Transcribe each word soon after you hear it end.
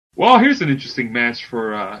Well, here's an interesting match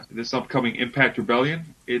for this upcoming Impact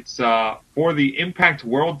Rebellion. It's for the Impact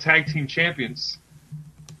World Tag Team Champions,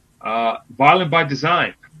 Violent by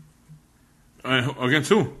Design. Against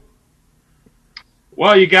who?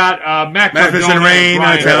 Well, you got Matt Madison, Rayne,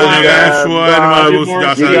 Dashwood,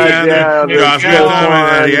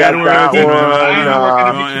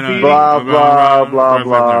 blah, blah, blah,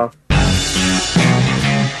 blah.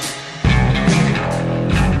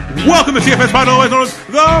 Welcome to TFS Pod, otherwise known as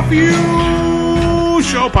The Few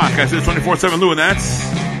Show Podcast. It's 24/7 Lou, and that's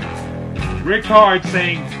Ric-Hard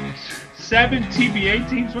saying 7 TBA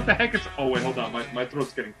teams. What the heck is? Oh wait, hold on, my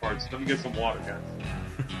throat's getting parched. Let me get some water, guys.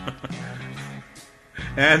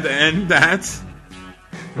 and that's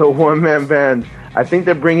the one-man band. I think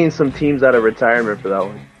they're bringing some teams out of retirement for that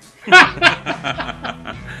one.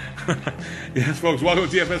 Yes, folks, welcome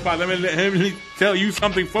to TFS Pod. Let me tell you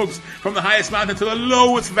something, folks. From the highest mountain to the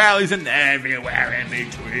lowest valleys and everywhere in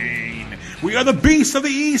between, we are the beasts of the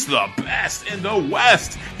East, the best in the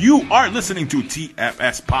West. You are listening to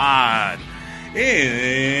TFS Pod.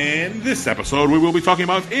 In this episode, we will be talking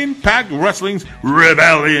about Impact Wrestling's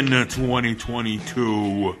Rebellion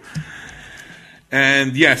 2022.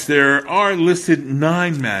 And yes, there are listed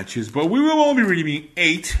 9 matches, but we will only be reading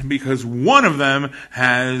 8 because one of them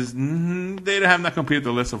they have not completed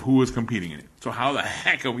the list of who is competing in it. So how the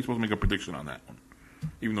heck are we supposed to make a prediction on that one?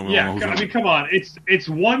 Even though we don't know who's come on. It's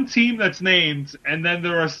one team that's named, and then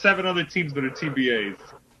there are 7 other teams that are TBAs.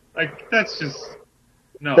 Like, that's just...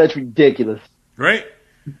 No. That's ridiculous. Right?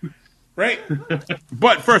 Right?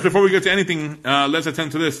 But first, before we get to anything, let's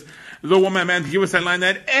attend to this. The one-man man, give us that line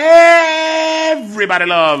that everybody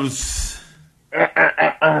loves.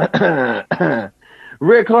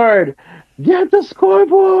 Ric-Hard, get the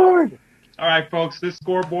scoreboard. All right, folks, this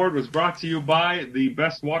scoreboard was brought to you by the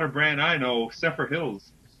best water brand I know, Zephyr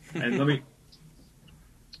Hills. And let me...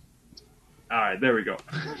 All right, there we go.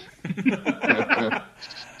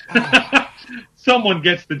 Someone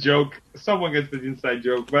gets the joke. Someone gets the inside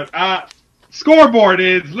joke. But scoreboard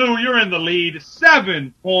is, Lou, you're in the lead.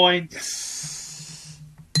 7 points. Yes.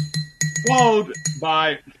 Followed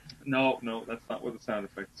by... No, that's not what the sound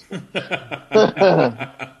effects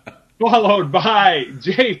Followed by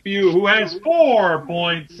Jfew, who has 4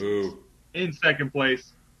 points in second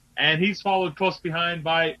place. And he's followed close behind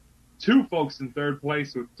by 2 folks in third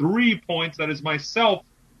place with 3 points. That is myself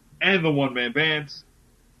and the one-man band.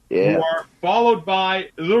 Yeah. Who are followed by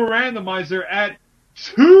the randomizer at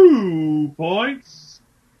 2 points.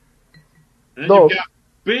 And then you've got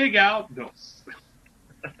Big Al. No.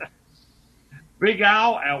 Big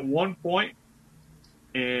Al at 1 point.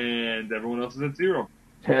 And everyone else is at 0.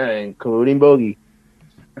 Including Bogey.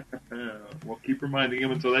 We'll keep reminding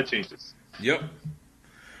him until that changes. Yep.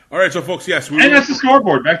 All right, so folks, yes. And that's the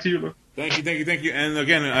scoreboard. Back to you, Luke. Thank you. And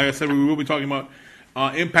again, like I said, we will be talking about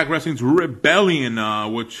Impact Wrestling's Rebellion,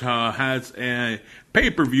 which has a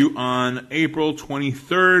pay-per-view on April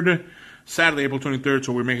 23rd, Saturday, April 23rd,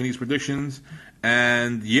 so we're making these predictions.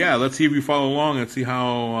 And yeah, let's see if you follow along and see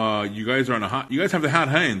how you guys are you guys have the hot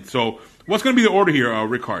hand. So what's going to be the order here,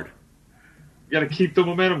 Ric-Hard? You got to keep the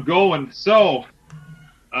momentum going. So,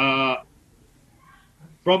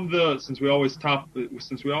 since we always start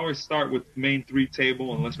with main 3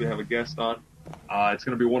 table, unless we have a guest on, it's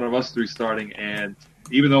going to be one of us 3 starting. And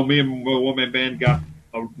even though me and the one-man band got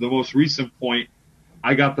the most recent point,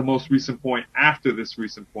 I got the most recent point after this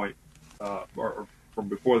recent point, or from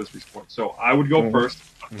before this recent point. So I would go first,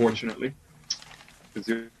 unfortunately, because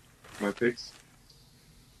you're my picks.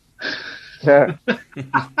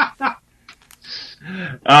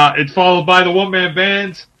 It's followed by the one-man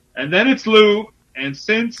band, and then it's Lou. And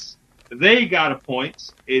since they got a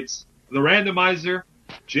point, it's the randomizer,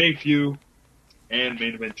 Jfew, and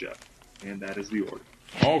main event Jeff. And that is the order.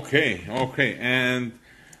 Okay. And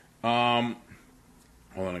hold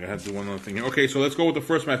on, I have to do one other thing here. Okay, so let's go with the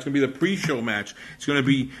first match. It's going to be the pre-show match. It's going to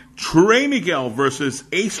be Trey Miguel versus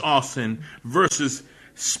Ace Austin versus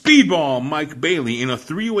Speedball Mike Bailey in a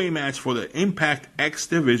 3-way match for the Impact X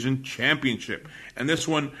Division Championship. And this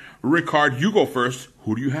one, Ric-Hard, you go first.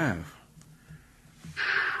 Who do you have?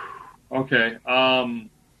 Okay.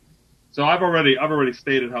 So I've already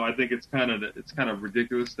stated how I think it's kind of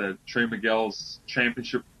ridiculous that Trey Miguel's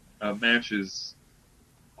championship match is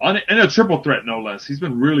in a triple threat, no less. He's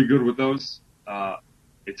been really good with those.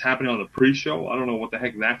 It's happening on the pre-show. I don't know what the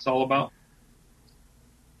heck that's all about.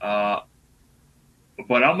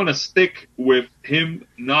 But I'm gonna stick with him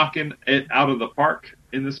knocking it out of the park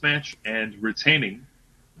in this match and retaining.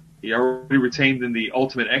 He already retained in the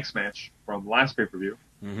Ultimate X match from last pay-per-view.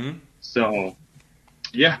 So,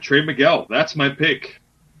 yeah, Trey Miguel. That's my pick.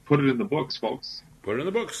 Put it in the books, folks. Put it in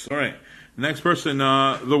the books. All right. Next person,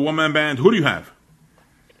 the one-man band. Who do you have?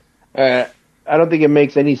 I don't think it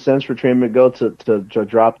makes any sense for Trey Miguel to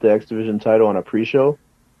drop the X Division title on a pre-show,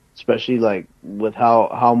 especially like with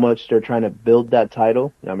how much they're trying to build that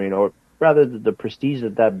title. I mean, or rather the prestige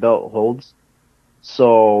that belt holds.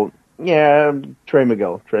 So yeah, Trey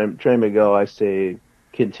Miguel. Trey Miguel, I say,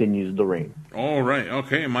 continues the reign. All right.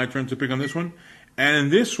 Okay, my turn to pick on this one. And in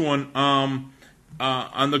this one, on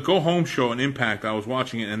the Go Home show on Impact, I was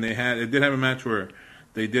watching it, and they did have a match where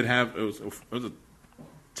they did have it was a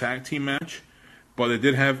tag team match, but they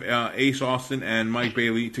did have Ace Austin and Mike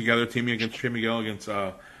Bailey together teaming against Trey Miguel against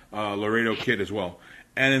Laredo Kid as well.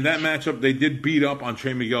 And in that matchup, they did beat up on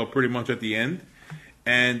Trey Miguel pretty much at the end.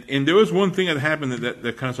 And there was one thing that happened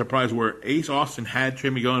that kind of surprised, where Ace Austin had Trey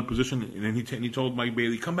Miguel in position, and then he told Mike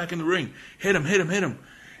Bailey, "Come back in the ring, hit him,"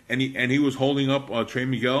 and he was holding up Trey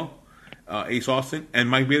Miguel, Ace Austin, and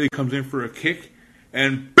Mike Bailey comes in for a kick,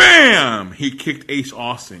 and bam, he kicked Ace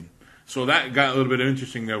Austin. So that got a little bit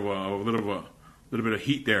interesting there, a little bit of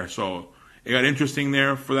heat there. So it got interesting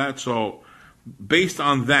there for that. So based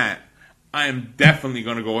on that, I am definitely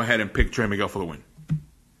going to go ahead and pick Trey Miguel for the win.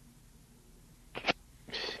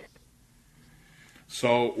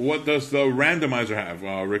 So what does the randomizer have,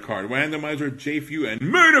 Ric-Hard? Randomizer, Jfew, and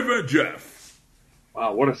main event Jeff.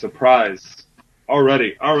 Wow, what a surprise.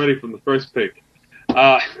 Already from the first pick.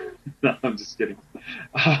 No, I'm just kidding.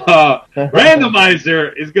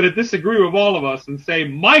 Randomizer is going to disagree with all of us and say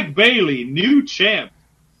Mike Bailey, new champ.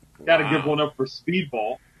 Got to give one up for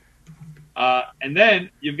Speedball. And then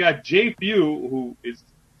you've got Jfew, who is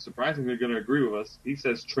surprisingly going to agree with us. He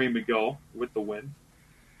says Trey Miguel with the win.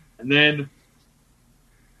 And then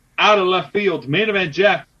out of left field, main event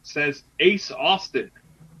Jeff says Ace Austin,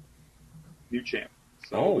 new champ.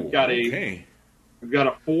 So we've got a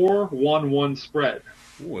 4-1-1 spread.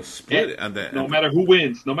 Ooh, a split at that. No matter who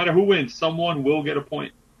wins, someone will get a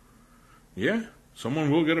point. Yeah,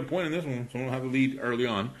 someone will get a point in this one. Someone will have a lead early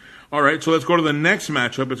on. All right, so let's go to the next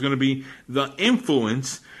matchup. It's going to be the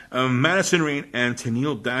Influence, Madison, Rayne, and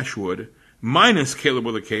Tenille Dashwood, minus Caleb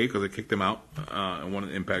with a K, because they kicked him out in one of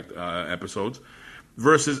the Impact episodes,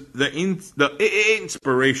 versus the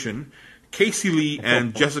IInspiration, Cassie Lee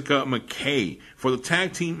and Jessica McKay for the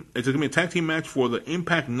tag team. It's going to be a tag team match for the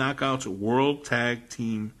Impact Knockouts World Tag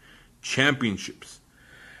Team Championship,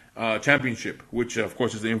 which of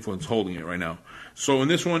course is the Influence holding it right now. So in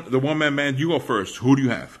this one, the one-man band, you go first. Who do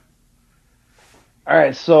you have? All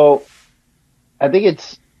right, so I think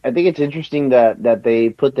it's interesting that they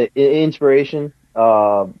put the Inspiration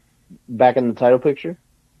back in the title picture.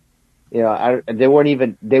 You know, they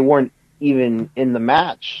weren't even in the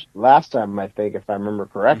match last time, I think, if I remember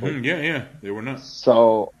correctly. Mm-hmm. Yeah, they were not.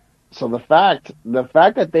 So the fact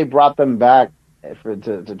that they brought them back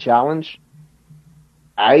to challenge,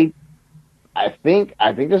 I think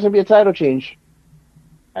there's gonna be a title change.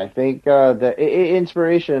 I think the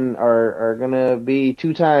Inspiration are gonna be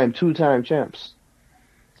two-time champs.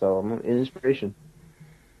 So Inspiration.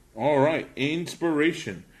 All right,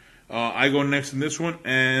 Inspiration. I go next in this one,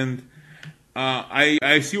 and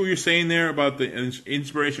I see what you're saying there about the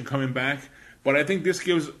Inspiration coming back, but I think this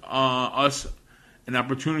gives us an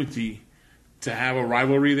opportunity to have a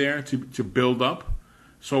rivalry there to build up.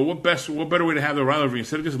 So what better way to have the rivalry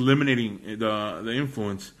instead of just eliminating the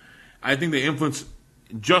Influence? I think the Influence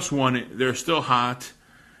just won it. They're still hot,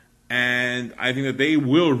 and I think that they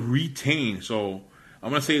will retain. So I'm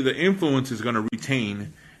going to say the Influence is going to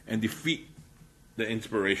retain and defeat the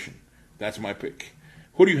Inspiration. That's my pick.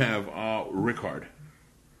 Who do you have, Ric-Hard?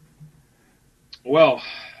 Well,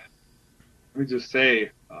 let me just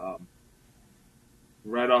say,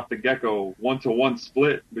 right off the get-go, 1-to-1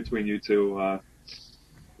 split between you two.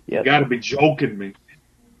 Yep. You got to be joking me.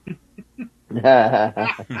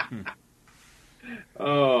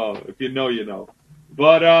 Oh, if you know, you know.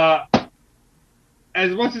 But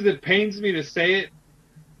as much as it pains me to say it,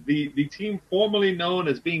 the team formerly known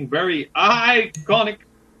as being very iconic,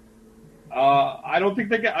 I don't think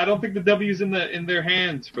the W's in their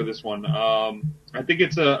hands for this one. I think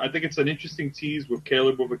it's an interesting tease with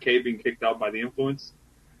Caleb with a K being kicked out by the Influence.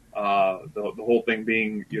 The whole thing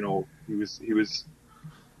being, you know, he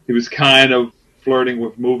was kind of flirting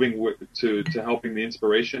with moving to helping the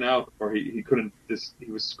Inspiration out, or he couldn't. He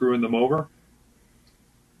was screwing them over.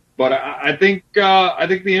 But I think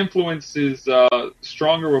the Influence is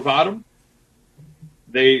stronger without him.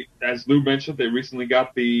 They, as Lou mentioned, they recently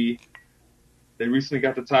got the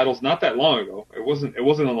titles not that long ago. It wasn't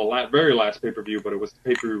on the very last pay-per-view, but it was the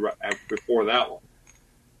pay-per-view before that one.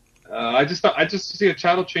 I just see a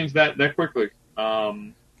title change that quickly.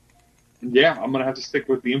 Yeah, I'm gonna have to stick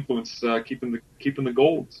with the influence, keeping the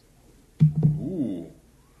golds. Ooh,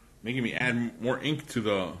 making me add more ink to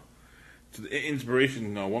the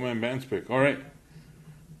inspiration one-man band's pick. All right.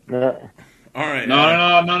 Yeah. All right.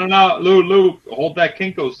 No. Lou, hold that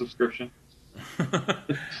Kinko subscription.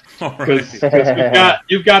 All Because right.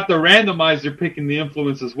 you've got the randomizer picking the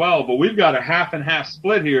influence as well, but we've got a half and half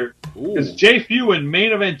split here. Because Jfew and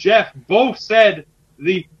Main Event Jeff both said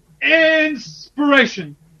the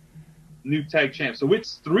Inspiration new tag champ. So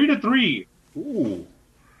it's 3-3. Ooh.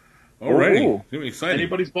 Alrighty. Ooh. It's gonna be exciting.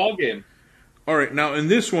 Anybody's ball game. All right. Now in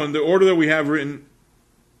this one, the order that we have written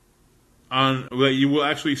on that you will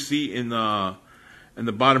actually see in the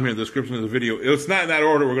bottom here, the description of the video. It's not in that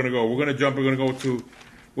order. We're gonna go. We're gonna jump. We're gonna go to.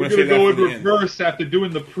 We're gonna go in reverse after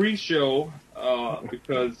doing the pre-show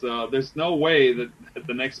because there's no way that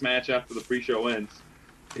the next match after the pre-show ends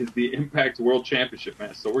is the Impact World Championship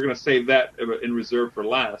match. So we're gonna save that in reserve for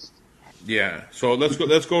last. Yeah. So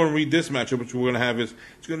let's go and read this matchup, which we're gonna have is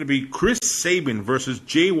it's gonna be Chris Sabin versus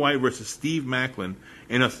Jay White versus Steve Macklin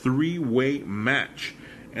in a 3-way match.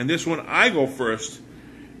 And this one I go first,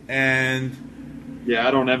 and yeah,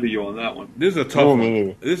 I don't envy you on that one. This is a tough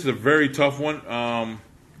one. This is a very tough one.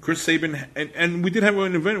 Chris Sabin, and we did have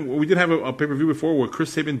an event. We did have a pay-per-view before where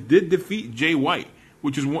Chris Sabin did defeat Jay White,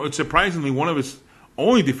 which is surprisingly one of his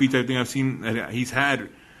only defeats I think I've seen that he's had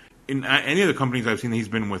in any of the companies I've seen that he's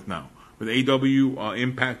been with now, with AW,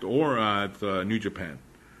 Impact, or at New Japan.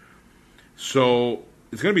 So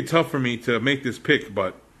it's going to be tough for me to make this pick,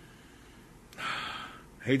 but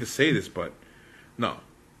I hate to say this, but no.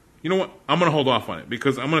 You know what? I'm going to hold off on it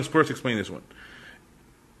because I'm going to first explain this one.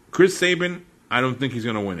 Chris Sabin, I don't think he's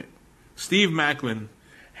going to win it. Steve Macklin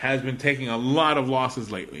has been taking a lot of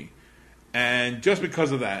losses lately. And just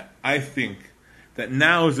because of that, I think that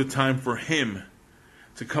now is the time for him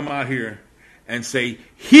to come out here and say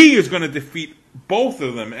he is going to defeat both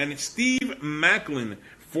of them. And it's Steve Macklin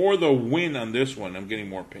for the win on this one. I'm getting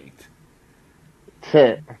more paint.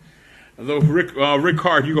 Although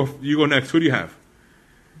Ric-Hard, you go next. Who do you have?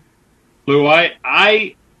 Lou,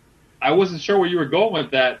 I wasn't sure where you were going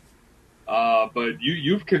with that, but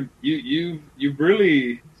you've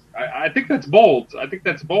really, I think that's bold.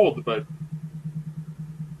 But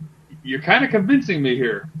you're kind of convincing me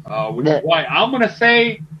here, which is why I'm going to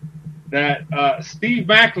say that Steve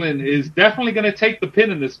Macklin is definitely going to take the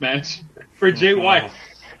pin in this match for Jay White.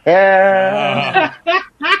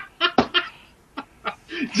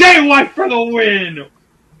 Jay White for the win.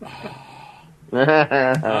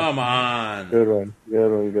 Come on. Good one.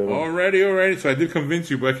 Alrighty. So I did convince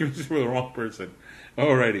you, but I convinced you for the wrong person.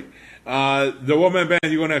 Alrighty. The one-man band,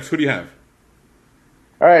 you go next. Who do you have?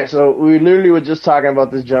 All right, so we literally were just talking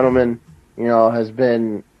about this gentleman, has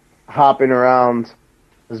been hopping around,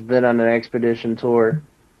 has been on an expedition tour.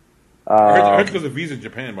 I heard because of visa in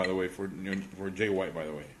Japan, by the way, for Jay White, by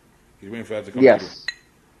the way. He's waiting for that to come Yes.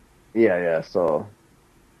 through. Yeah, so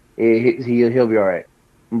he'll be all right.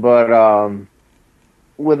 But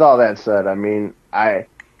with all that said, I mean,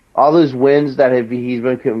 all those wins that he's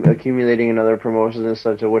been accumulating in other promotions and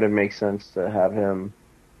such, it wouldn't make sense to have him,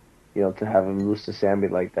 to have him lose to Sammy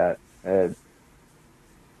like that. I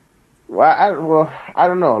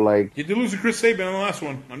don't know. Like, he did lose to Chris Sabin on the last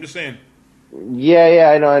one. I'm just saying.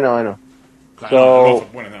 Yeah, I know. So, I lost a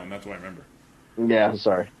point on that one. That's what I remember. Yeah,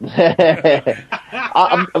 sorry.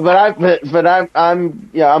 I'm gonna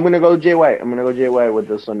go Jay White. I'm gonna go Jay White with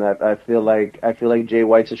this one. I feel like Jay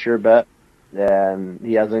White's a sure bet, and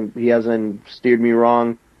he hasn't steered me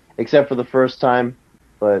wrong, except for the first time.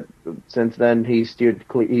 But since then, he steered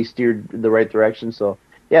the right direction. So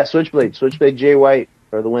yeah, Switchblade Jay White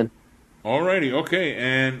for the win. Alrighty, okay.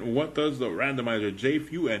 And what does the randomizer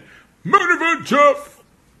Jfew and Main Event Jeff?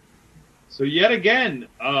 So yet again,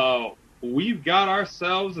 we've got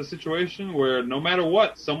ourselves a situation where no matter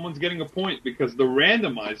what, someone's getting a point because the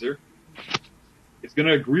randomizer is going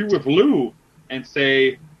to agree with Lou and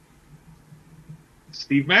say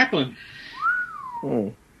Steve Macklin.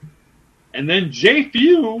 And then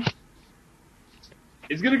Jfew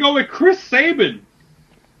is going to go with Chris Sabin.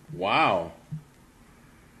 Wow.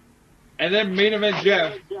 And then Main Event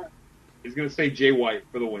Jeff is going to say Jay White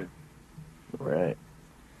for the win. Right.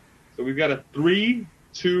 So we've got a 3-2-1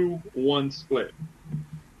 split.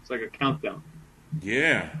 It's like a countdown.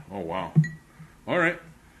 Yeah. Oh, wow. All right.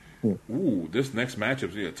 Ooh, this next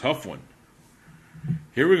matchup is a tough one.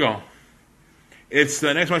 Here we go. It's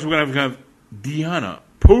the next match we're going to have Deonna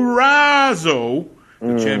Purrazzo,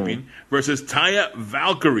 the champion, versus Taya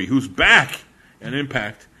Valkyrie, who's back in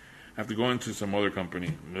Impact after going to some other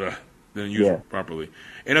company. Didn't use it properly.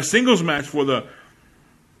 In a singles match for the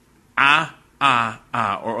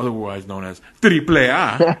or otherwise known as Triple A,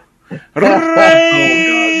 God,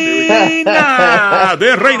 Reina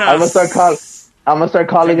de Reinas. I'm gonna start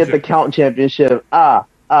calling it the Count Championship. Yeah.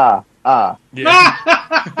 There you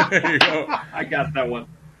go. I got that one.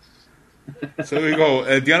 So there we go.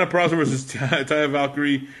 Deonna Purrazzo versus Taya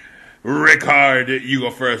Valkyrie. Ric-Hard, you go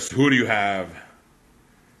first. Who do you have?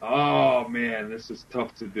 Oh man, this is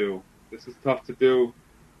tough to do. Because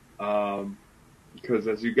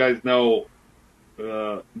as you guys know,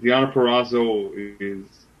 Deonna Purrazzo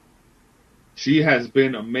she has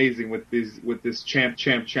been amazing with this champ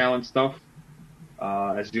challenge stuff.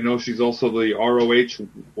 As you know, she's also the ROH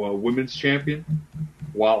women's champion,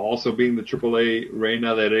 while also being the AAA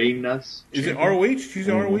Reina de Reinas. Is it ROH? She's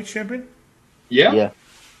the ROH champion? Yeah. Yeah.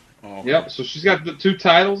 Oh, okay. Yep. So she's got the 2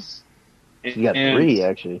 titles. She got 3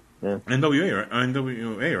 actually. Yeah. NWA, right?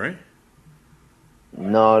 NWA, right?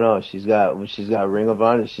 No. She's got Ring of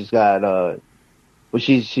Honor. She's got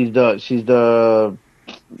she's the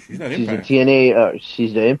She's not Impact. the TNA.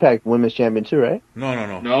 She's the Impact Women's Champion too, right?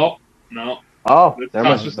 No. Oh, That's never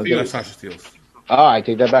Tasha mind. Steelz. That's Tasha Steelz. Oh, I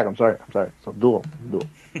take that back. I'm sorry. So dual.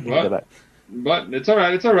 Take that back. But it's all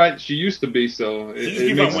right. She used to be, so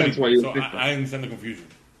it makes sense why you so think that. I understand the confusion.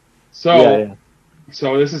 So, Yeah.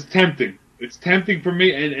 so this is tempting. It's tempting for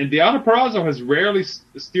me, and Deonna Purrazzo has rarely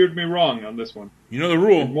steered me wrong on this one. You know the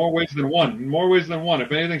rule. In more ways than one.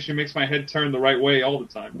 If anything, she makes my head turn the right way all the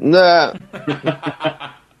time. Nah.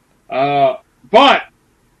 But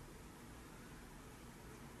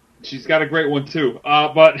she's got a great one too.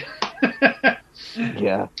 But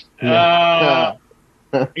Yeah.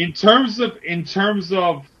 in terms of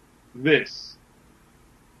this,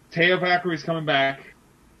 Taya Valkyrie's coming back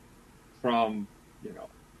from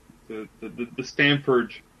the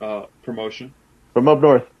Stanford promotion From up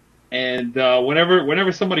north. and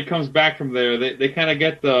whenever somebody comes back from there, they kind of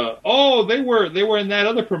get the they were in that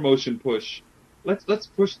other promotion push. Let's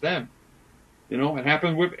push them. It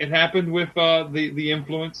happened with the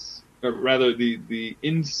influence, or rather the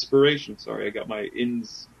inspiration. Sorry, I got my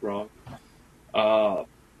ins wrong.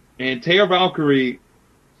 And Taya Valkyrie,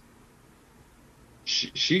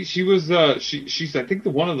 she's I think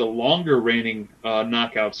one of the longer reigning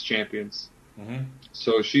knockouts champions. Mm-hmm.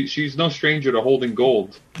 So she's no stranger to holding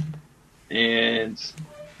gold. And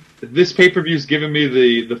this pay-per-view's given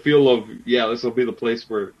me the feel of, this will be the place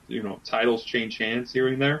where titles change hands here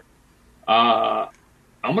and there. I'm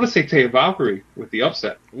gonna say Taya Valkyrie with the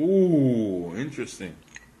upset. Ooh, interesting.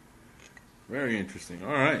 Very interesting.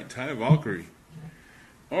 All right, Taya Valkyrie.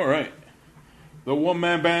 All right, the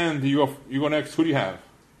one-man band. You go next. Who do you have?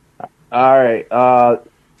 All right. I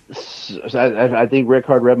think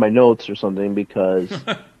Ric-Hard read my notes or something because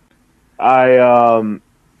I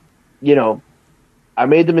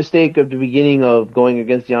made the mistake of the beginning of going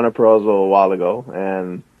against Deonna Purrazzo a while ago,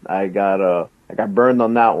 and I got burned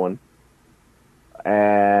on that one.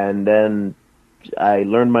 And then I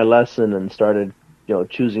learned my lesson and started,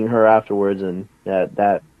 choosing her afterwards, and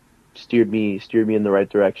that steered me in the right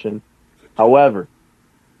direction. However,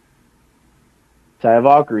 Taya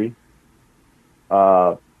Valkyrie,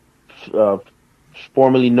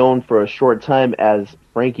 formerly known for a short time as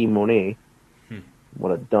Frankie Monet,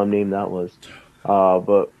 what a dumb name that was.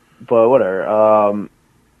 But whatever.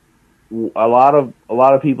 A lot of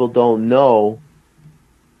people don't know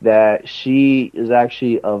that she is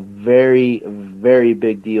actually a very, very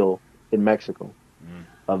big deal in Mexico.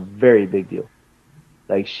 A very big deal.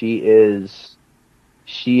 Like she's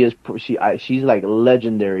like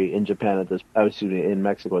legendary in Japan in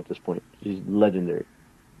Mexico at this point. She's legendary.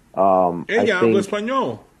 Ella habla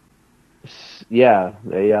español. Yeah,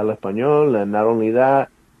 ella habla español, and not only that,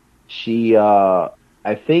 she I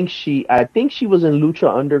think she was in Lucha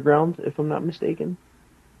Underground, if I'm not mistaken.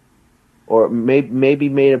 Or maybe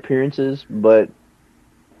made appearances, but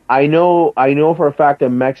I know for a fact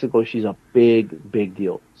in Mexico she's a big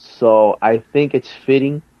deal. So I think it's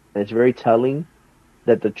fitting and it's very telling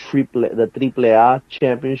that the Triple A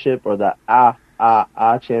championship, or the A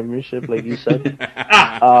championship, like you said,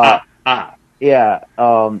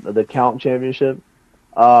 the Count championship.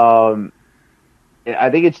 I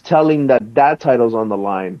think it's telling that title's on the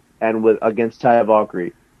line and against Taya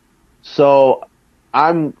Valkyrie. So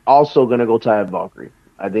I'm also gonna go Taya Valkyrie.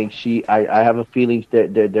 I think I have a feeling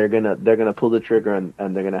that they're gonna pull the trigger and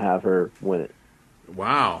they're gonna have her win it.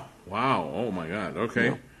 Wow. Oh my God. Okay.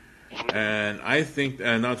 Yeah. And I think,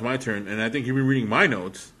 and now it's my turn, and I think you've been reading my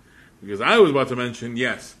notes, because I was about to mention,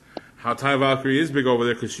 how Taya Valkyrie is big over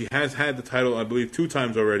there, because she has had the title, I believe, 2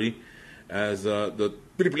 times already, as the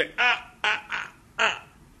Triple I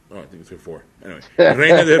think it's before. Anyway,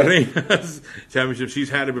 Reina de Reinas championship. She's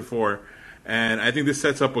had it before, And I think this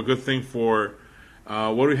sets up a good thing for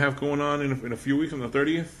what do we have going on in a few weeks on the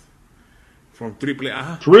 30th? From Triple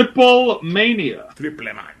A? Triple Mania. Triple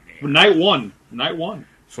Mania. Night one.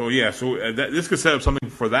 So, this could set up something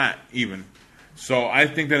for that, even. So, I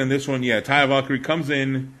think that in this one, Taya Valkyrie comes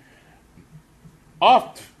in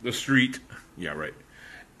off the street. Yeah, right.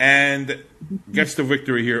 And gets the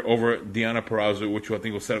victory here over Deonna Purrazzo, which I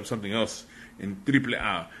think will set up something else in Triple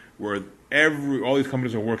A, where all these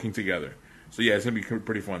companies are working together. So, it's going to be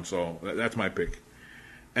pretty fun. So, that's my pick.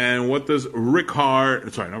 And what does Ric-Hard,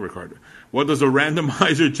 what does the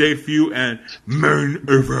randomizer Jfew and main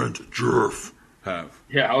event Jerf have?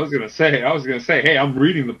 Yeah, I was gonna say, hey, I'm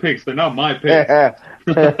reading the picks. They're not my picks.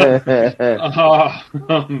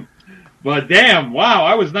 But damn, wow,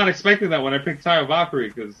 I was not expecting that when I picked Taya Valkyrie,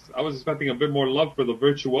 because I was expecting a bit more love for the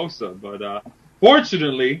Virtuosa. But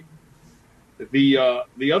fortunately,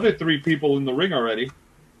 the other three people in the ring already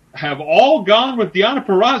have all gone with Deonna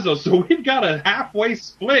Purrazzo, so we've got a halfway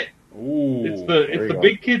split. Ooh, it's the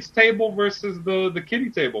big kids table versus the kiddie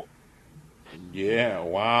table. Yeah,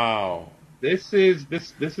 wow. This show's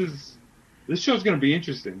going to be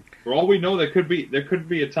interesting. For all we know, there could be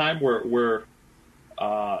a time where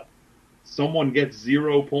someone gets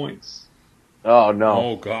 0 points. Oh no!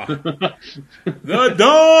 Oh god! The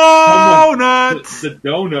donut.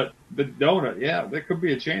 The donut. Yeah, there could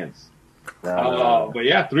be a chance. No. But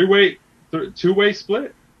yeah, two-way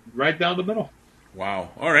split, right down the middle.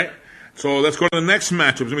 Wow. All right. So let's go to the next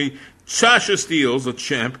matchup. It's going to be Tasha Steelz, the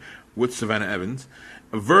champ, with Savannah Evans,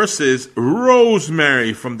 versus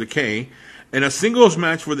Rosemary from Decay in a singles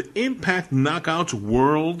match for the Impact Knockouts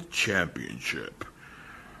World Championship.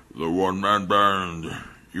 The one-man band.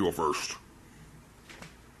 You go first.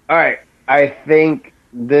 All right. I think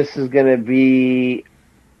this is going to be.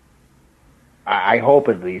 I hope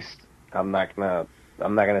at least. I'm not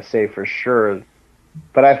gonna say for sure,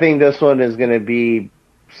 but I think this one is gonna be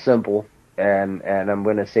simple, and I'm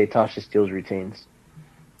gonna say Tasha Steelz retains.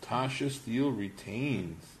 Tasha Steelz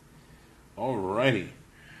retains. Alrighty.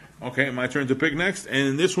 Okay, my turn to pick next, and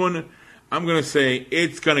in this one, I'm gonna say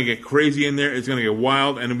it's gonna get crazy in there. It's gonna get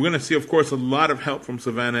wild, and we're gonna see, of course, a lot of help from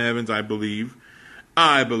Savannah Evans. I believe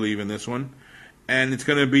in this one, and it's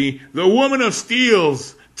gonna be the Woman of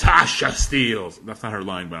Steelz. Tasha Steelz. That's not her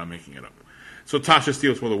line, but I'm making it up. So Tasha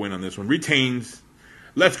Steelz for the win on this one. Retains.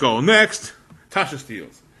 Let's go. Next, Tasha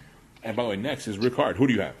Steelz. And by the way, next is Ric-Hard. Who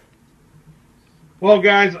do you have? Well,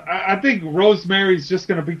 guys, I think Rosemary's just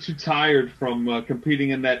going to be too tired from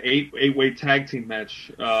competing in that eight-way tag team match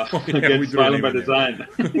against Violent by Design.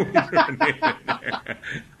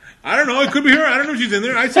 I don't know. It could be her. I don't know if she's in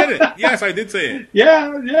there. I said it. Yes, I did say it.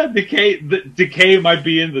 Yeah. Decay might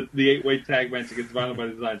be in the 8-way tag match against Violent by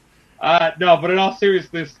Design. No, but in all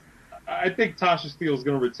seriousness, I think Tasha Steelz is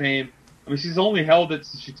going to retain. I mean, she's only held it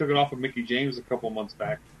since she took it off of Mickie James a couple months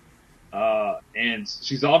back. And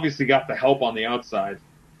she's obviously got the help on the outside.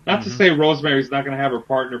 Not to say Rosemary's not going to have her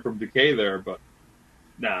partner from Decay there, but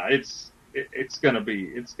nah, it's going to be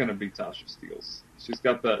Tasha Steelz. She's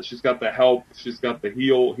got the help. She's got the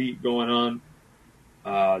heel heat going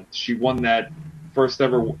on. She won that first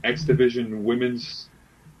ever X Division Women's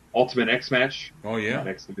Ultimate X match. Oh yeah, not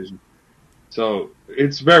X Division. So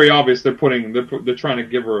it's very obvious they're trying to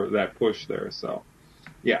give her that push there. So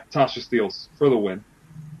yeah, Tasha Steelz for the win.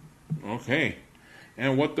 Okay,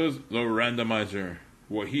 and what does the randomizer?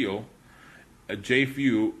 What heel?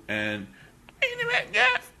 Jfew and my name is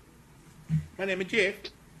Jeff. My name is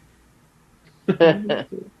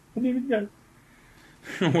Jeff.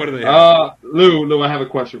 What do they have? Lou, I have a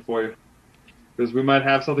question for you. Because we might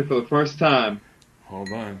have something for the first time.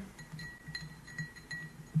 Hold on.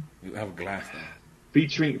 You have a glass now.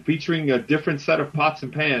 Featuring a different set of pots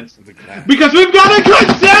and pans. Because we've got a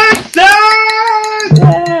contestant!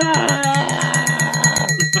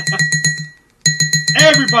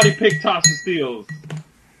 Everybody picked Tasha Steelz.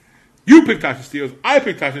 You picked Tasha Steelz. I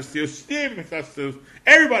picked Tasha Steelz. Steve picked Tasha Steelz.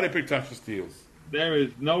 Everybody picked Tasha Steelz. There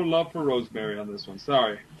is no love for Rosemary on this one.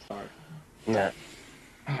 Sorry. Yeah.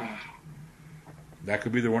 That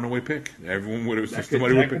could be the runaway pick. Everyone would have. That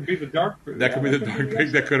could be the dark pick. That could be the dark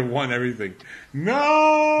pick that could have won everything. No!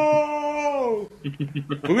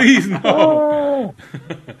 Please, no!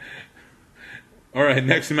 All right,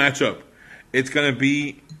 next matchup. It's gonna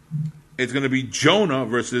be Jonah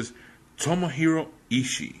versus Tomohiro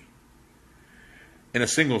Ishii in a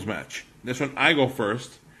singles match. This one I go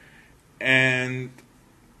first, and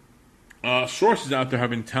sources out there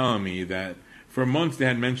have been telling me that for months they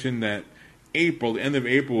had mentioned that the end of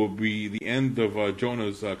April will be the end of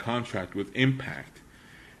Jonah's contract with Impact,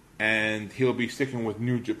 and he'll be sticking with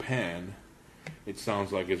New Japan. It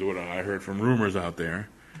sounds like is what I heard from rumors out there.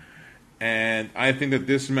 And I think that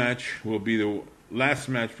this match will be the last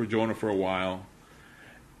match for Jonah for a while.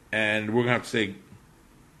 And we're going to have to say,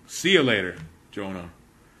 see you later, Jonah.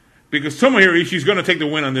 Because Tomohiro Ishii's going to take the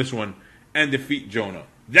win on this one and defeat Jonah.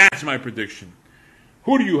 That's my prediction.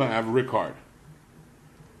 Who do you have, Ric-Hard?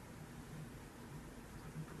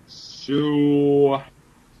 So,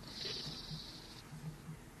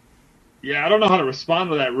 yeah, I don't know how to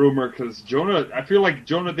respond to that rumor because Jonah. I feel like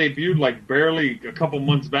Jonah debuted like barely a couple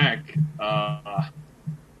months back. I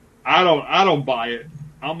don't buy it.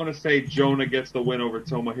 I'm gonna say Jonah gets the win over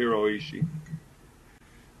Tomohiro Ishii.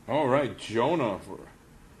 All right, Jonah.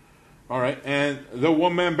 All right, and the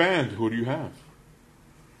one-man band. Who do you have?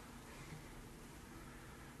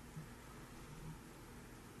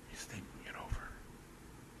 He's thinking it over.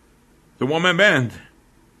 The one-man band.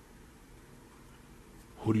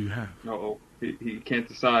 Who do you have? No, he can't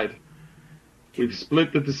decide. We've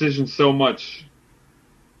split the decision so much.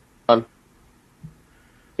 Can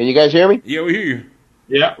you guys hear me? Yeah, we hear you.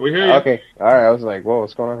 Yeah, we hear you. Okay. All right. I was like, whoa,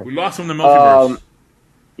 what's going on here? We lost him in the multiverse.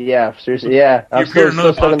 Yeah, seriously. Yeah, I'm still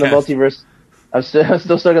stuck in the multiverse. I'm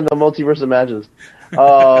still stuck in the multiverse of matches.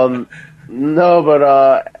 No, but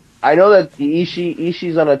I know that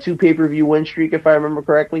Ishii's on a 2 pay-per-view win streak, if I remember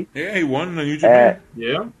correctly. Yeah, he won the New Japan.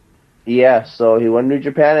 Yeah. Yeah, so he won New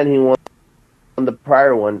Japan and he won the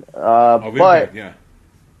prior one. But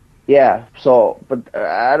yeah. So, but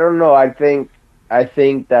I don't know. I think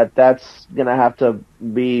that's gonna have to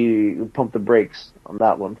be pump the brakes on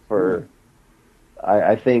that one for.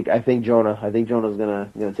 I think Jonah. I think Jonah's gonna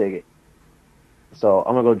take it. So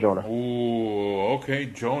I'm gonna go Jonah. Ooh, okay,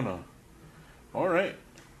 Jonah. All right,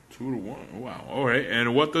 2-1. Wow. All right,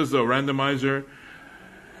 and what does the randomizer?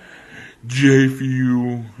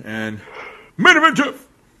 Jfew and Main Event Jeff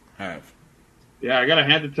have? Yeah, I gotta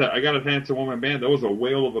hand it to One Man Band. That was a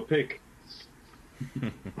whale of a pick.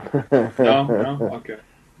 No, okay.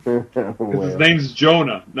 His name's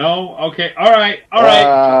Jonah. No, okay, all right.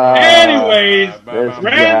 Anyways,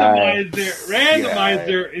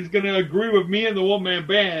 randomizer is gonna agree with me and the One Man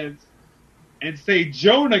Band and say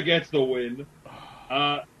Jonah gets the win.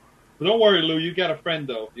 But don't worry, Lou. You got a friend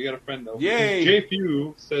though. Yay!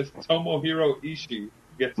 Jfew says Tomohiro Ishii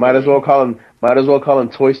gets. Might as well call him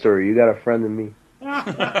Toy Story. You got a friend in me.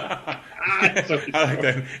 I like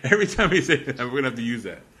that. Every time he says that, we're gonna have to use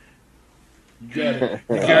that. You got a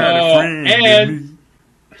friend in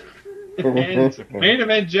me. And Main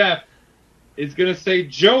Event Jeff is gonna say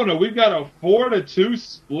Jonah. We've got a 4-2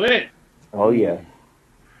 split. Oh yeah.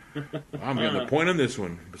 I'm getting the point on this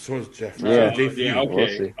one, but so is Jeff. Yeah, okay. We'll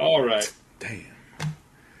see. All right. Damn.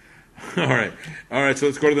 All right. So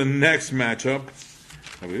let's go to the next matchup.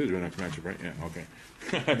 Oh, we did do the next matchup, right? Yeah. Okay.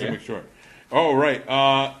 I have to make sure. All right.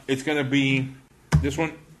 It's gonna be this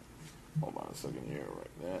one. Hold on a second here.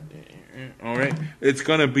 Right. All right. It's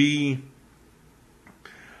gonna be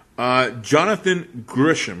Jonathan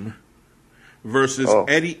Gresham versus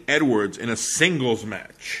Eddie Edwards in a singles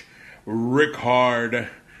match. Ric-Hard.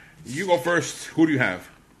 You go first. Who do you have?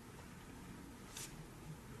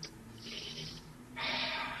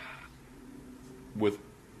 With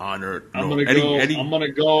honor. I'm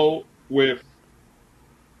gonna go with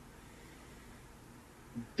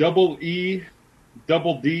double E,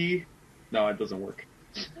 double D. No, it doesn't work.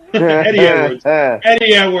 Eddie Edwards.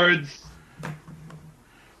 Eddie Edwards.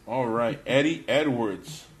 All right, Eddie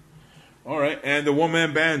Edwards. All right, and the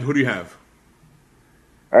one-man band. Who do you have?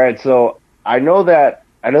 All right, so I know that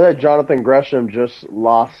Jonathan Gresham just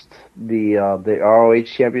lost the ROH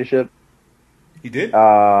championship. He did?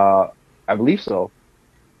 I believe so,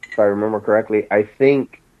 if I remember correctly. I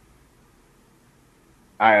think.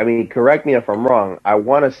 I mean, correct me if I'm wrong. I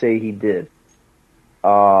want to say he did.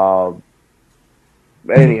 Anyhow.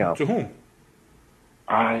 To whom?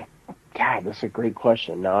 God, that's a great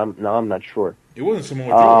question. Now I'm not sure. It wasn't Samoa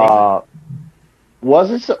Joe,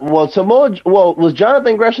 was it? Was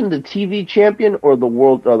Jonathan Gresham the TV champion or the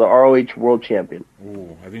ROH world champion?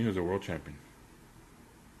 Oh, I think he was a world champion.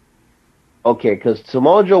 Okay, because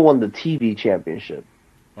Samoa Joe won the TV championship.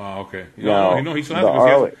 Oh, okay. No, he still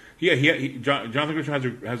has it. Jonathan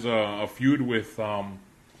Gresham has a feud with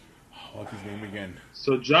what's his name again?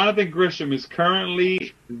 So Jonathan Gresham is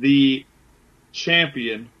currently the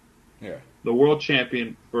champion. Yeah. The world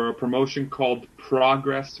champion for a promotion called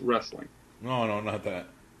Progress Wrestling. No, not that.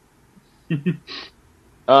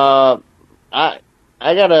 I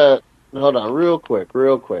gotta hold on real quick.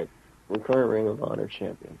 We're current Ring of Honor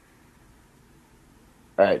champion.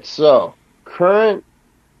 All right, so current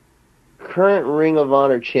Ring of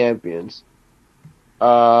Honor champions.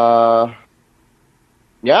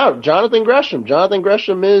 Yeah, Jonathan Gresham. Jonathan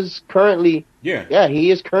Gresham is currently. Yeah,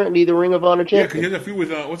 he is currently the Ring of Honor Yeah, because champion. he has a few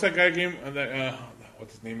with what's that guy game?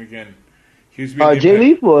 What's his name again? He used to be Jay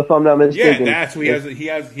Lethal, if I'm not mistaken. Yeah, that's who he has.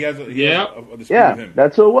 He has a dispute with him.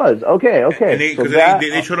 That's who it was. Okay. Because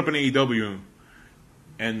they showed up in AEW,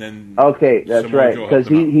 and then that's right. Because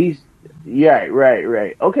he's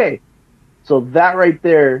right. Okay, so that right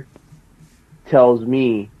there tells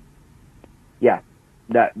me, that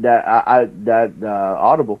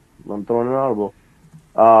audible. I'm throwing an audible.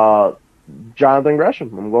 Jonathan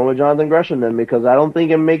Gresham. I'm going with Jonathan Gresham then, because I don't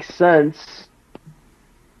think it makes sense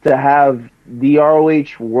to have the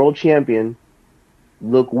ROH World Champion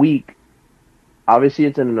look weak. Obviously,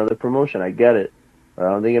 it's in another promotion. I get it. But I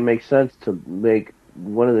don't think it makes sense to make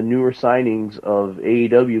one of the newer signings of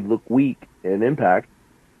AEW look weak in Impact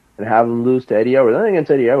and have him lose to Eddie Edwards. Nothing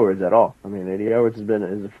against Eddie Edwards at all. I mean, Eddie Edwards is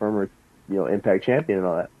a former, Impact champion and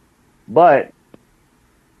all that. But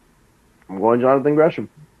I'm going Jonathan Gresham.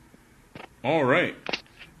 All right,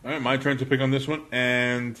 my turn to pick on this one,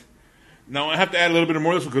 and now I have to add a little bit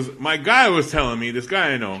more of this one because my guy was telling me, this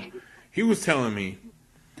guy I know, he was telling me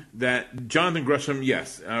that Jonathan Gresham,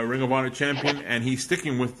 yes, Ring of Honor champion, and he's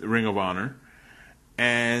sticking with Ring of Honor,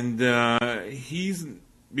 and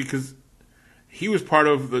because he was part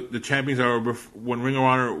of the champions era when Ring of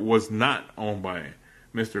Honor was not owned by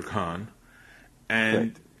Mr. Khan,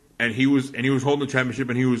 and he was holding the championship,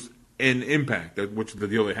 and he was in Impact, which is the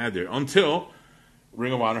deal they had there, until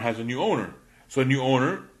Ring of Honor has a new owner. So a new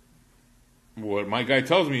owner, what my guy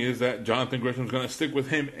tells me is that Jonathan Gresham's going to stick with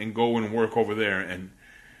him and go and work over there and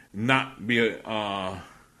not be on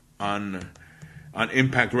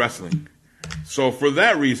Impact Wrestling. So for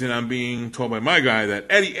that reason, I'm being told by my guy that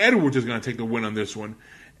Eddie Edwards is going to take the win on this one,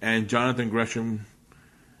 and Jonathan Gresham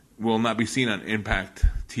will not be seen on Impact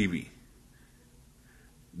TV.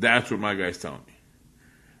 That's what my guy's telling me.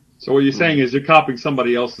 So what you're saying is you're copying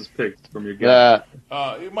somebody else's picks from your guy.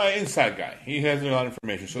 My inside guy. He has a lot of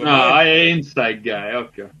information. So inside guy.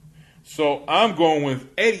 Okay. So I'm going with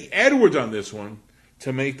Eddie Edwards on this one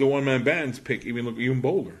to make the one-man band's pick look even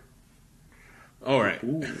bolder. All right.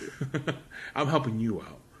 I'm helping you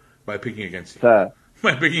out by picking against you. By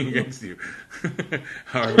picking against you.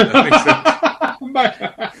 However, that makes sense.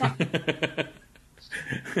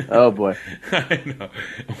 Oh boy! I know.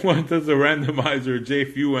 What does the randomizer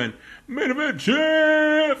Jfew and Main Event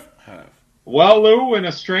Jeff have? Well, Lou, in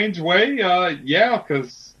a strange way,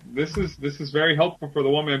 because this is very helpful for the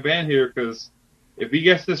one-man band here. Because if he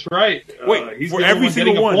gets this right, he's for every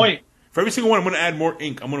single one. Point. For every single one, I'm going to add more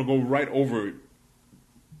ink. I'm going to go right over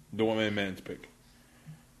the one-man band's pick.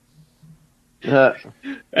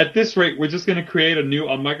 At this rate, we're just going to create on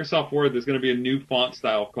Microsoft Word. There's going to be a new font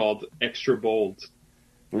style called Extra Bold.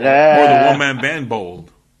 Or the one-man band bold.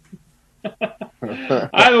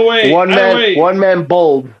 Either way. One man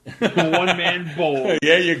bold. One man bold.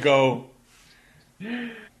 There you go.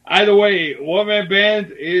 Either way, one-man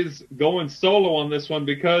band is going solo on this one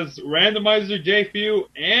because randomizer Jfew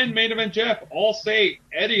and Main Event Jeff all say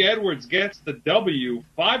Eddie Edwards gets the W,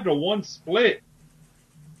 5-1 split.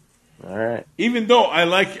 All right. Even though I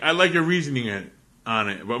like your reasoning on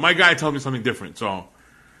it, but my guy told me something different, so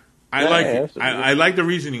I like it. I like the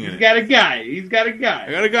reasoning in it. He's got a guy.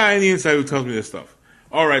 I got a guy on the inside who tells me this stuff.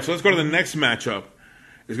 All right, so let's go to the next matchup.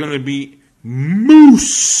 It's going to be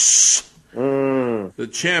Moose, the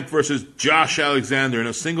champ, versus Josh Alexander in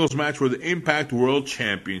a singles match for the Impact World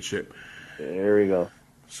Championship. There we go.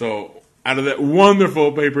 So out of that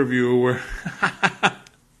wonderful pay-per-view where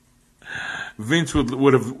Vince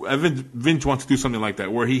Vince wants to do something like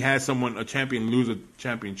that, where he has a champion lose a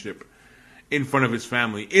championship in front of his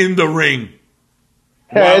family in the ring.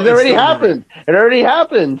 It already happened. It already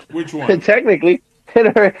happened. Which one? Technically,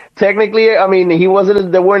 I mean, they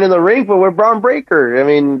weren't in the ring, but we're Braun Breaker. I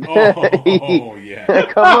mean, yeah.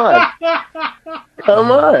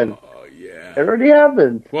 Come on. Oh yeah. It already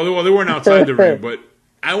happened. Well, they weren't outside the ring, but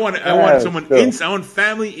I want someone I want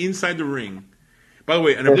family inside the ring. By the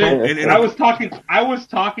way, I was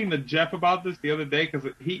talking to Jeff about this the other day because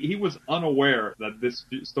he was unaware that this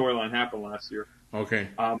storyline happened last year. Okay.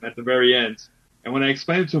 At the very end, and when I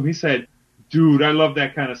explained it to him, he said, "Dude, I love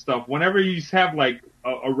that kind of stuff. Whenever you have like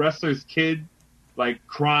a wrestler's kid like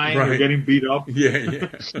crying or getting beat up."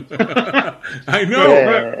 Yeah. I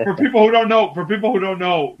know. For people who don't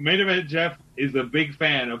know, Main Event Jeff is a big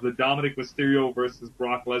fan of the Dominic Mysterio versus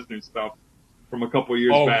Brock Lesnar stuff from a couple of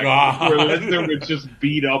years back. God. Where Lesnar would just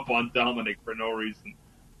beat up on Dominic for no reason.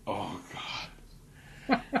 Oh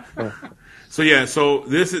God. So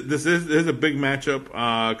this is a big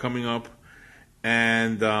matchup coming up,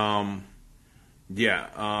 and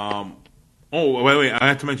Oh, wait, I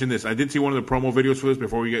had to mention this. I did see one of the promo videos for this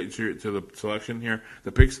before we get to the selection here,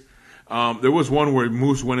 the picks. There was one where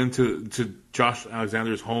Moose went into Josh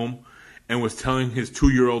Alexander's home and was telling his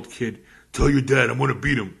 2-year-old kid, "Tell your dad I'm going to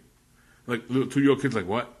beat him." Like, little 2-year-old kid's like,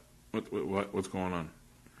 "What? What's going on?"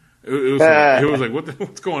 It was like,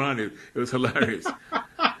 what's going on? It was hilarious.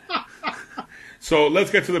 So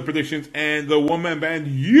let's get to the predictions. And the one-man band,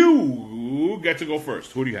 you get to go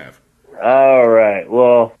first. Who do you have? All right.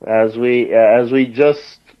 Well, as we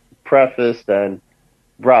just prefaced and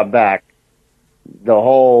brought back, the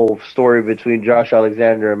whole story between Josh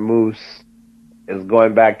Alexander and Moose is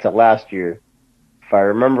going back to last year. If I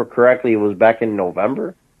remember correctly, it was back in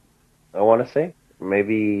November, I want to say.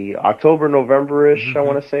 Maybe October, November-ish, mm-hmm. I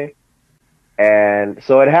want to say. And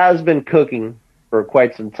so it has been cooking for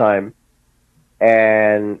quite some time.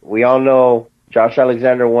 And we all know Josh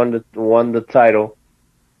Alexander won the title.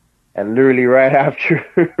 And literally right after,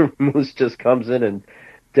 Moose just comes in and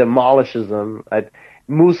demolishes him.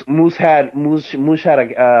 Moose had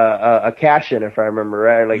a cash in, if I remember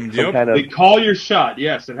right, like some kind of. They call your shot.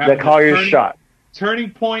 Yes, it happened. They call your shot.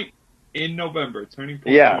 Turning point in November. Turning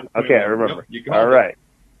point. Yeah. Okay, I remember. Yep, all right.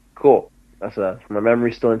 Cool. That's my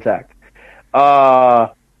memory's still intact.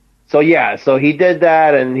 So he did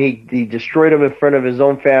that, and he destroyed him in front of his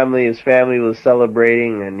own family. His family was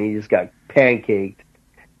celebrating, and he just got pancaked.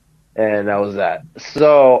 And that was that.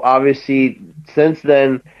 So, obviously, since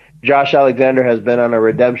then, Josh Alexander has been on a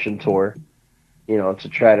redemption tour, to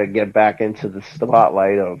try to get back into the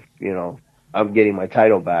spotlight of, I'm getting my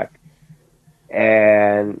title back.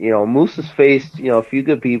 And, Moose has faced, a few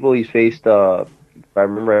good people. He's faced, if I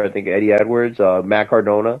remember, I think Eddie Edwards, Matt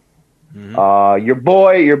Cardona, mm-hmm. Your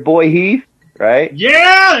boy Heath, right?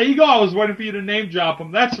 Yeah, there you go. I was waiting for you to name drop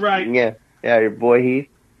him. That's right. Yeah, your boy Heath.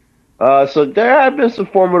 So there have been some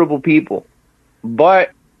formidable people,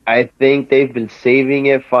 but I think they've been saving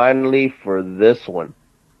it finally for this one.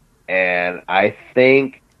 And I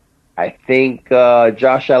think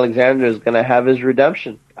Josh Alexander is going to have his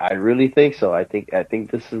redemption. I really think so. I think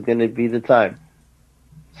this is going to be the time.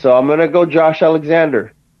 So I'm going to go Josh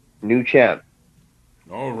Alexander, new champ.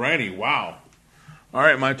 Alrighty, wow. All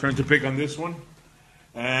right, my turn to pick on this one.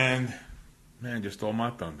 And, man, just stole my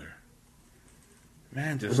thunder.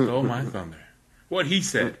 What he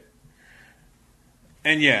said.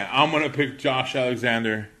 And yeah, I'm going to pick Josh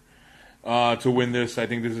Alexander to win this. I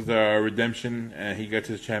think this is a redemption, and he gets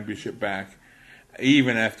his championship back.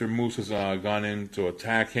 Even after Moose has gone in to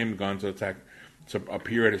attack him, to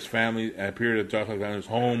appear at his family, appear at Josh Alexander's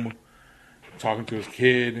home, talking to his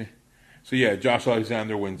kid. So yeah, Josh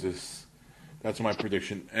Alexander wins this. That's my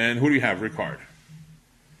prediction. And who do you have, Ric-Hard?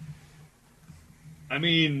 I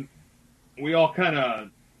mean, we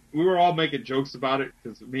were all making jokes about it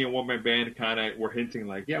because me and One Man Band kind of were hinting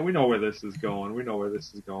like, yeah, we know where this is going.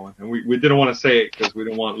 And we didn't want to say it because we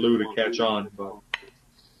didn't want Lou to catch on. But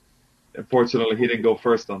unfortunately, he didn't go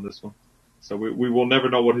first on this one. So we will never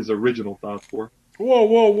know what his original thoughts were.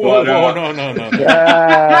 Whoa. No.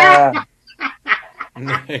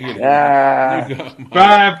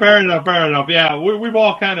 Fair enough. Yeah, we've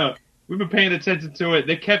all we've been paying attention to it.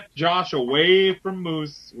 They kept Josh away from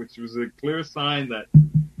Moose, which was a clear sign that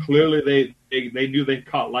clearly they knew they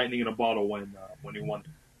caught lightning in a bottle when he won.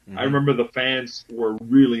 Mm-hmm. I remember the fans were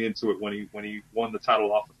really into it when he won the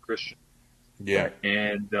title off of Christian. Yeah,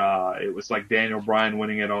 and it was like Daniel Bryan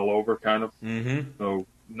winning it all over, kind of. Mm-hmm. So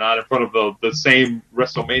not in front of the same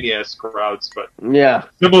WrestleMania crowds, but yeah,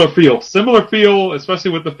 similar feel,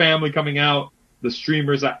 especially with the family coming out. The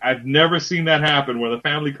streamers, I've never seen that happen where the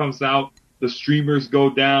family comes out, the streamers go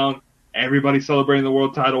down, everybody celebrating the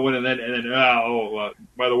world title win, and then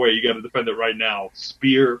by the way, you got to defend it right now.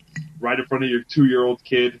 Spear right in front of your 2-year-old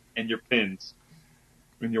kid and your pins.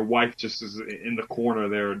 And your wife just is in the corner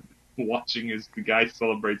there watching as the guy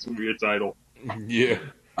celebrates with your title. Yeah.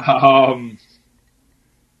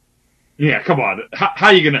 Yeah, come on. How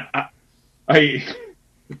you going to...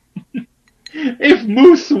 If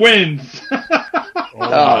Moose wins...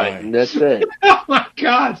 that's it. Oh my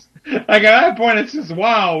gosh! Like at that point, it's just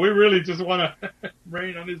wow. We really just want to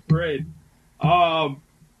rain on his parade.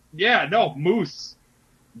 Moose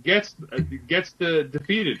gets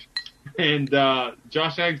defeated, and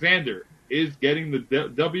Josh Alexander is getting the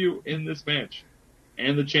W in this match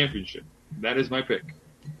and the championship. That is my pick.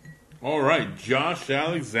 All right, Josh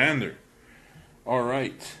Alexander. All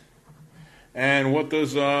right, and what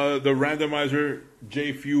does the randomizer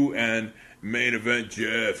Jfew and main event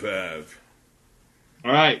Jeff have?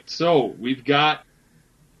 All right, so we've got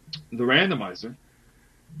the randomizer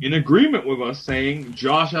in agreement with us saying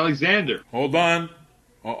Josh Alexander. Hold on.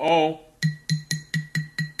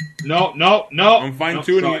 No. I'm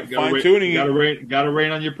fine-tuning it. Fine-tuning it. Got to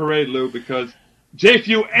rain on your parade, Lou, because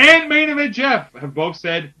Jfew and Main Event Jeff have both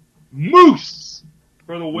said Moose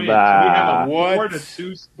for the win. So we have a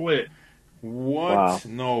 4-2 split. What? Wow.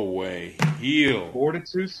 No way. Heel.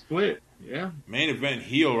 4-2 split. Yeah. Main event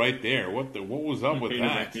heel right there. What was up with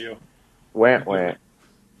that? Wah.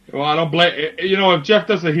 Well, I don't blame. You know, if Jeff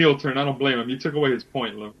does a heel turn, I don't blame him. You took away his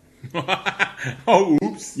point, Lou. Oh,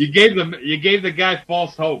 oops. You gave the guy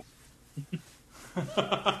false hope.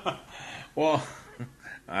 Well,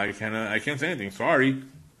 I can't say anything. Sorry.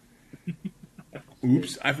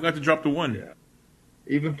 Oops, I forgot to drop the one. Yeah.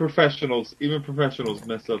 Even professionals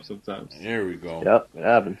mess up sometimes. There we go. Yep, it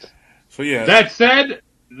happens. So yeah. That said,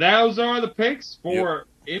 those are the picks for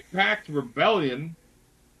Impact Rebellion.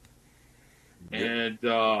 And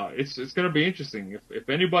it's going to be interesting. If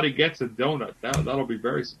anybody gets a donut, that'll be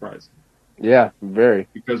very surprising. Yeah, very.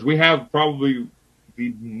 Because we have probably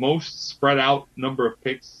the most spread out number of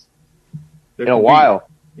picks in a while.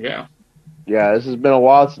 Yeah. Yeah, this has been a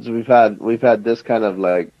while since we've had this kind of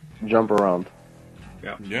like jump around.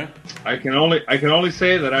 Yeah. Yeah. I can only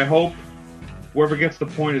say that I hope whoever gets the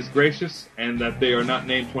point is gracious and that they are not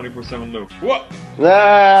named 24/7 Lou. What?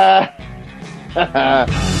 Ah!